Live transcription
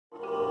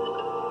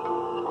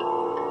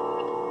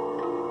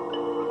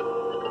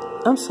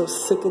I'm so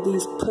sick of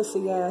these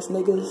pussy ass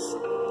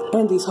niggas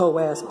and these hoe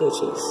ass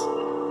bitches.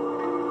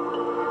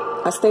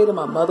 I stay to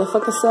my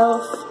motherfucking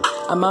self.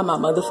 I mind my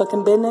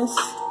motherfucking business.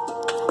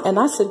 And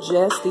I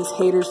suggest these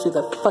haters do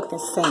the fucking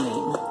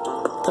same.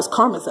 Cause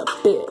karma's a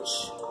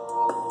bitch.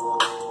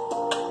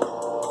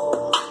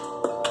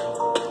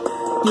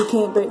 You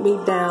can't break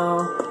me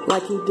down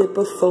like you did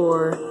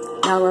before.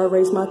 Now I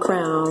raise my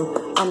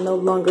crown. I'm no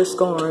longer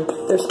scorned.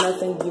 There's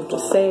nothing you can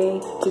say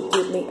to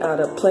get me out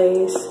of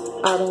place.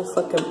 I don't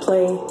fucking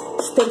play.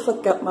 Stay the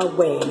fuck out my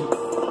way.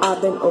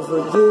 I've been over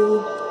you.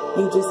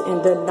 You just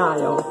in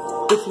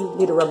denial. If you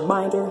need a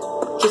reminder,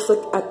 just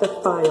look at the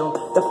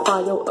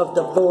file of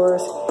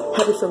divorce.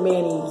 Had it for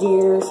many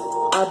years.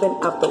 I've been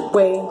out the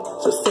way,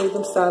 so save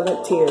them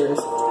silent tears.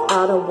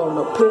 I don't want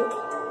no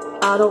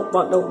pic. I don't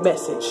want no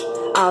message.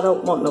 I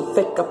don't want no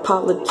fake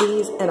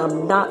apologies, and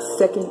I'm not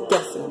second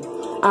guessing.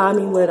 I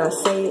mean what I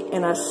say,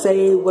 and I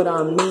say what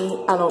I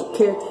mean. I don't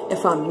care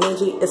if I'm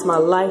mingy, it's my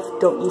life,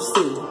 don't you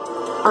see?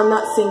 I'm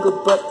not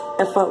single, but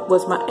if I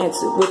was, my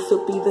answer would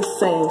still be the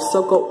same.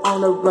 So go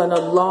on and run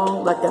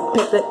along like a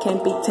pet that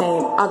can't be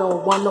tamed. I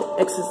don't want no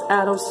exes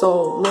at all,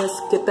 so let's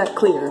get that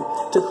clear.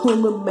 To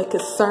whom it may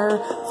concern,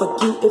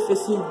 fuck you if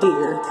it's you,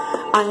 dear.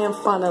 I am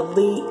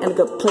finally in a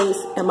good place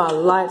in my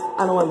life.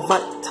 I don't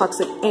invite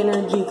toxic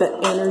energy, the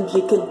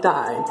energy could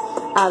die.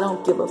 I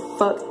don't give a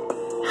fuck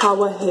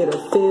how a hater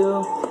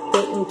feel.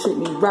 They didn't treat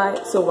me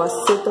right, so I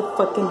sealed the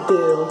fucking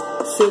deal.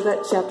 Seal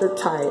that chapter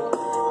tight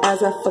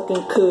as I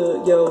fucking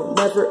could, yo.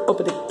 Never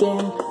open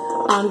again.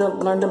 I'm to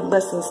learn the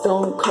lesson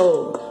stone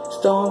cold.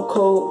 Stone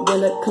cold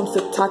when it comes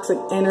to toxic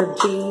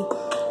energy.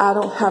 I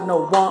don't have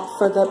no want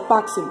for the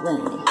boxing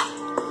ring.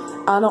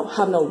 I don't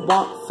have no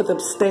want for them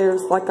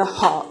stairs like a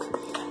hawk.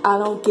 I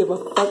don't give a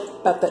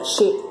fuck about that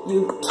shit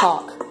you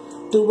talk.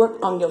 Do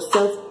work on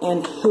yourself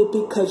and heal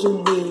because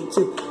you need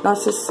to.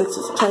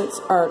 Narcissistic traits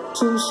are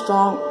too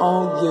strong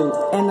on you,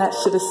 and that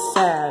shit is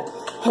sad.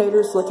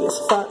 Haters lucky as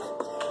fuck.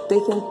 They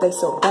think they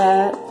so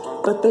bad,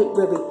 but they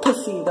really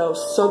pussy though.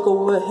 So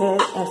go ahead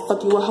and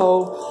fuck you a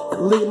hoe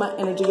and leave my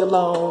energy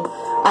alone.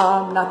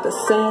 I'm not the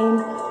same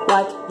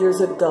like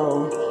years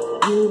ago.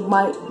 You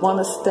might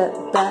wanna step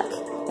back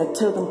and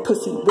tell them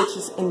pussy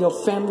witches in your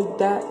family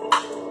that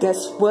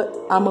guess what?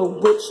 I'm a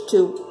witch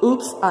too.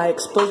 Oops, I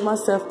exposed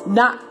myself,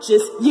 not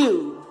just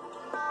you.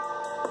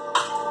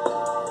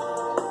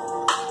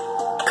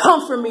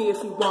 Come for me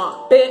if you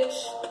want, bitch.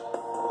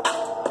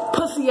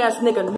 Pussy ass nigga.